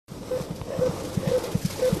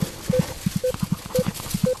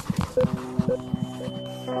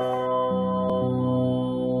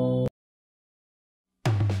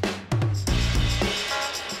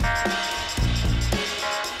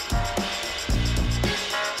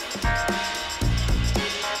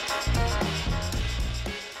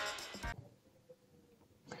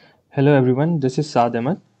Hello everyone, this is Saad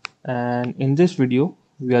Ahmed, and in this video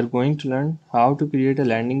we are going to learn how to create a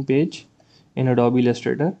landing page in Adobe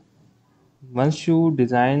Illustrator. Once you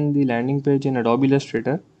design the landing page in Adobe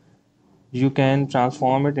Illustrator, you can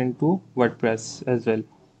transform it into WordPress as well.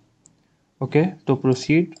 Okay, to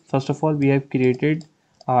proceed, first of all we have created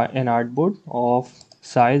an artboard of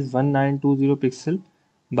size 1920 pixel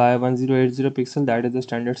by 1080 pixel, that is the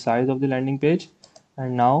standard size of the landing page.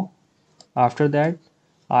 And now after that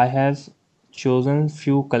I have chosen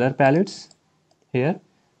few color palettes here,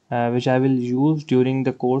 which I will use during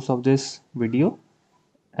the course of this video.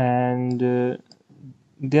 And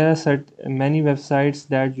there are many websites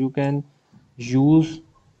that you can use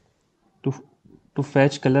to to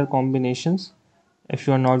fetch color combinations if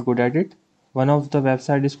you are not good at it. One of the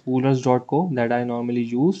website is coolers.co that I normally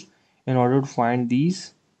use in order to find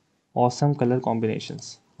these awesome color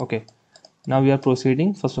combinations. Okay, now we are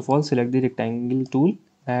proceeding. First of all, select the rectangle tool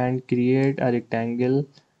and create a rectangle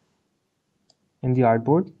in the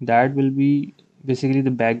artboard that will be basically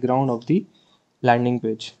the background of the landing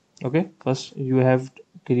page. Okay, first you have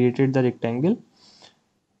created the rectangle.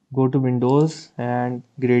 Go to Windows and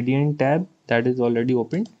Gradient tab that is already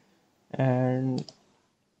open, and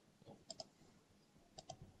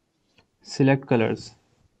select colors.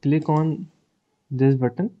 Click on this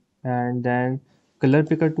button and then color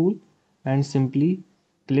picker tool and simply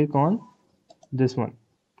click on this one.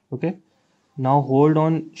 Okay, now hold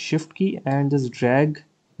on shift key and just drag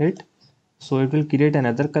it, so it will create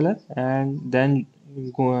another color. And then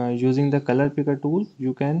using the color picker tool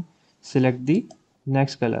you can select the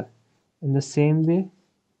next color. In the same way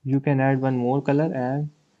you can add one more color, and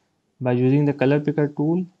by using the color picker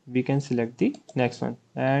tool we can select the next one,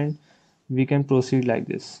 and we can proceed like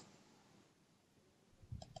this.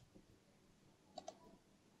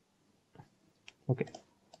 Okay,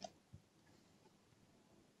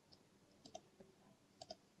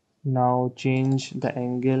 now change the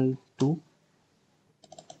angle to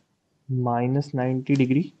 -90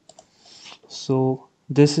 degree. So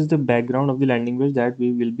this is the background of the landing page that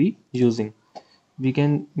we will be using. We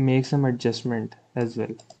can make some adjustment as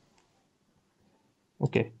well.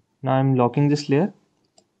 Okay, now I'm locking this layer.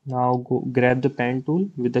 Now go grab the pen tool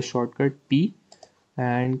with the shortcut P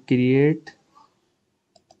and create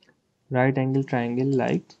right angle triangle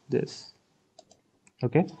like this.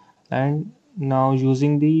 Okay, and now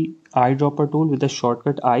using the eyedropper tool with the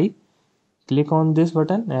shortcut I, click on this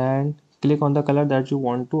button and click on the color that you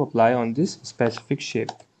want to apply on this specific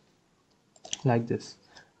shape like this.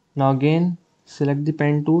 Now again select the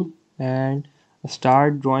pen tool and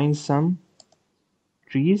start drawing some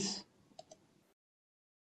trees.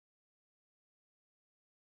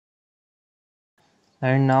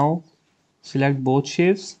 And now select both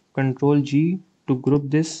shapes, Ctrl G to group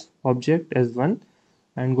this object as one,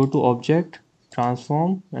 and go to object,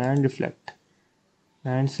 transform and reflect,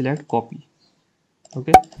 and select copy.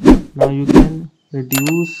 Okay, now you can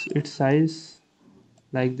reduce its size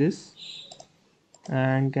like this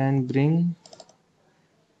and can bring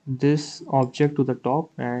this object to the top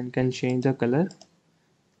and can change the color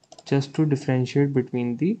just to differentiate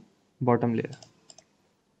between the bottom layer.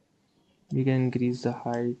 We can increase the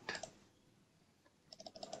height.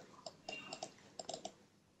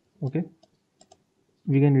 Okay,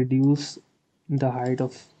 we can reduce the height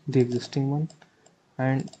of the existing one.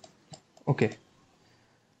 And okay,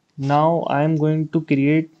 now I am going to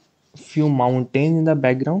create few mountains in the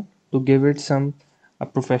background to give it some a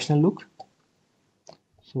professional look.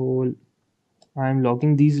 So I am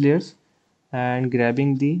locking these layers and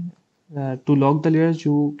grabbing the to lock the layers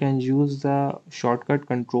you can use the shortcut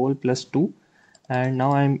Ctrl+2. And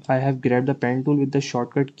now I have grabbed the pen tool with the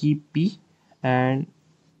shortcut key P and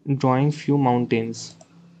drawing few mountains.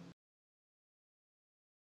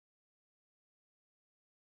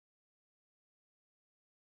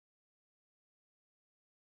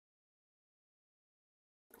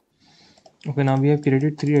 Okay, now we have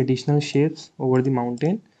created three additional shapes over the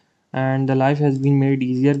mountain, and the life has been made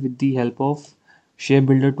easier with the help of shape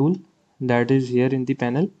builder tool that is here in the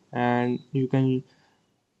panel. And you can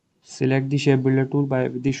select the shape builder tool by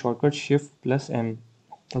with the shortcut Shift+M.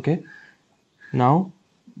 Okay, now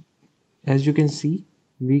as you can see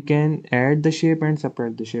we can add the shape and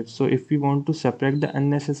separate the shape. So if we want to separate the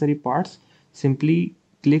unnecessary parts, simply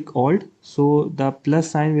click Alt, so the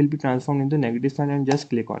plus sign will be transformed into negative sign, and just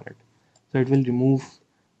click on it, so it will remove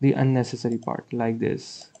the unnecessary part like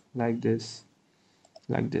this, like this,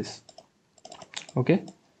 like this. Okay,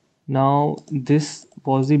 now this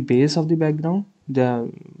was the base of the background, the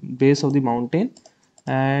base of the mountain,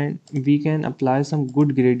 and we can apply some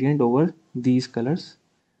good gradient over these colors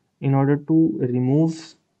in order to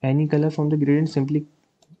remove any color from the gradient, simply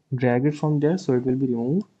drag it from there so it will be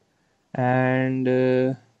removed.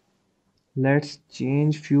 And let's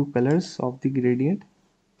change few colors of the gradient.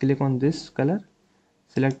 Click on this color,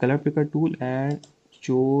 select color picker tool and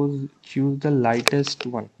choose the lightest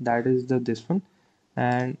one, that is this one.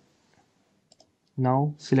 And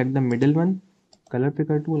now select the middle one, color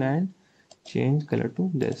picker tool, and change color to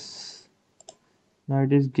this. Now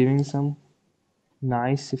it is giving some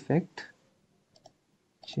nice effect.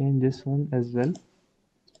 Change this one as well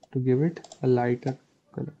to give it a lighter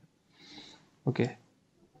color. Okay,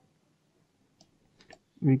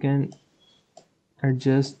 we can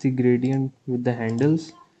adjust the gradient with the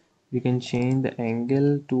handles. We can change the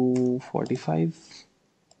angle to 45.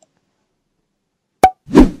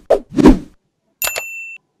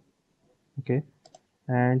 Okay,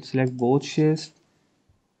 and select both shapes,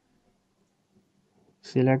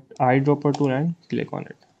 select eyedropper tool and click on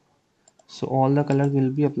it. So all the colors will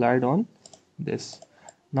be applied on this.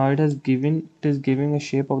 Now it is giving a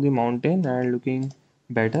shape of the mountain and looking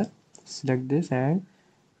better. Select this and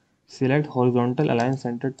select horizontal align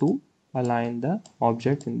center to align the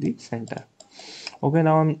object in the center. Okay,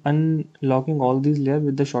 now I'm unlocking all these layers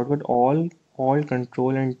with the shortcut Alt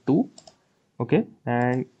Control and 2. Okay,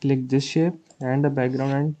 and click this shape and the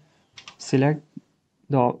background and select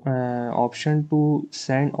the option to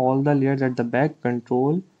send all the layers at the back.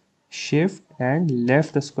 Control Shift and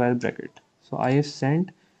left the square bracket. So I have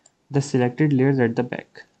sent the selected layers at the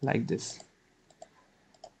back like this.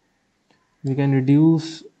 We can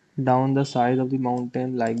reduce down the size of the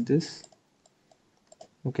mountain like this.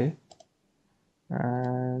 Okay,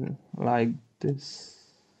 and like this.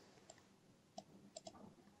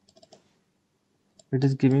 It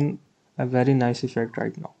is giving a very nice effect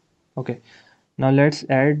right now. Okay, now let's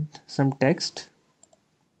add some text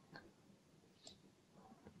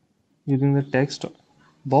using the text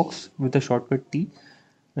box with the shortcut T.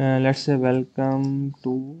 Let's say welcome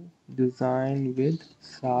to design with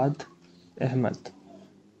Saad Ahmed.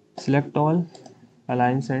 Select all,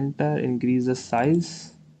 align center, increase the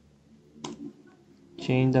size,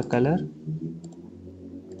 change the color,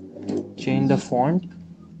 change the font,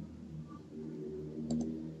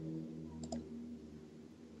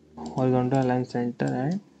 horizontal align center,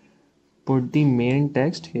 and put the main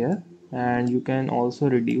text here. And you can also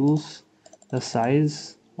reduce the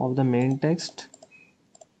size of the main text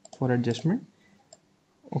for adjustment.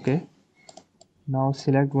 Okay, now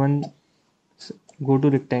select one, go to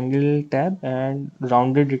rectangle tab and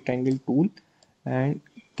rounded rectangle tool and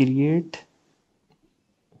create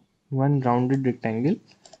one rounded rectangle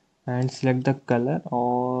and select the color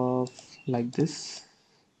of like this.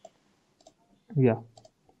 Yeah,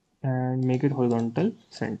 and make it horizontal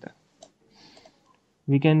center.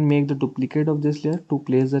 We can make the duplicate of this layer to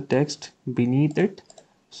place the text beneath it.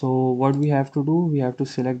 So what we have to do, we have to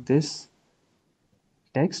select this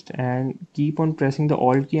text and keep on pressing the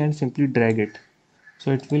alt key and simply drag it,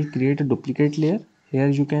 so it will create a duplicate layer. Here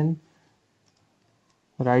you can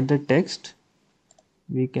write the text,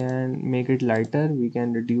 we can make it lighter, we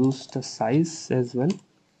can reduce the size as well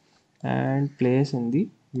and place in the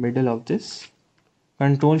middle of this.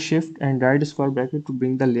 Control Shift and right square bracket to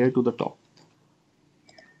bring the layer to the top.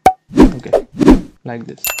 Okay, like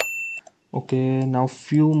this. Okay, now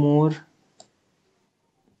few more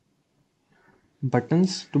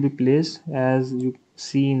buttons to be placed as you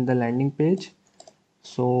see in the landing page.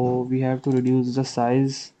 So we have to reduce the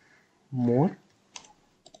size more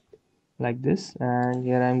like this, and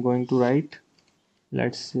here I'm going to write,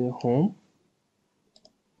 let's say home.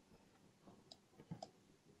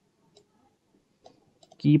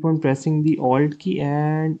 Keep on pressing the alt key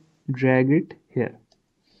and drag it here.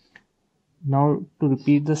 Now to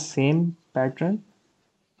repeat the same pattern,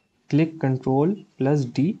 click Control plus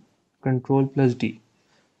D.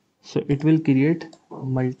 So it will create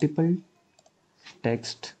multiple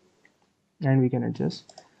text and we can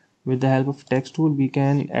adjust. With the help of text tool, we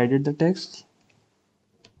can edit the text,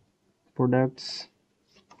 products,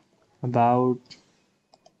 about,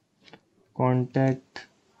 contact,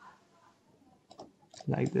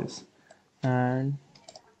 like this, and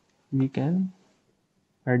we can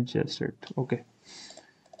adjust it. Okay,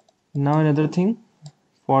 now another thing,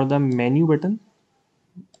 for the menu button,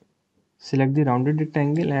 select the rounded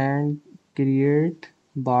rectangle and create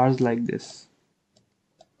bars like this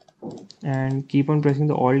and keep on pressing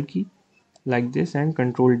the alt key like this and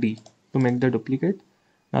Control D to make the duplicate.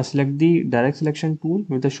 Now select the direct selection tool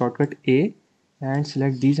with the shortcut A and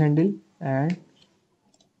select these handle and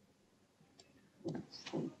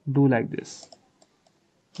do like this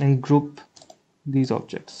and group these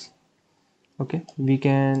objects. Okay, we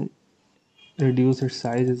can reduce its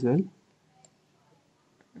size as well,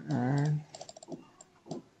 and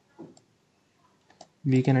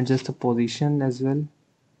we can adjust the position as well.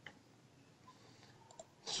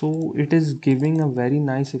 So it is giving a very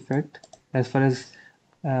nice effect as far as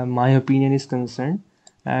my opinion is concerned.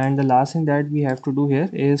 And the last thing that we have to do here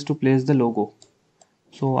is to place the logo.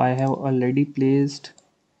 So I have already placed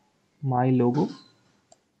my logo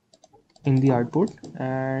in the artboard,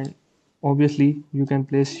 and obviously you can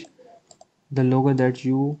place the logo that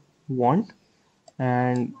you want,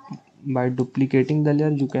 and by duplicating the layer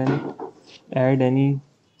you can add any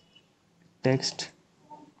text.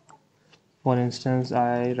 For instance,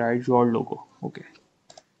 I write your logo, okay,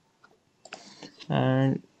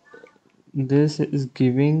 and this is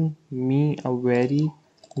giving me a very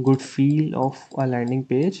good feel of a landing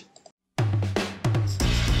page.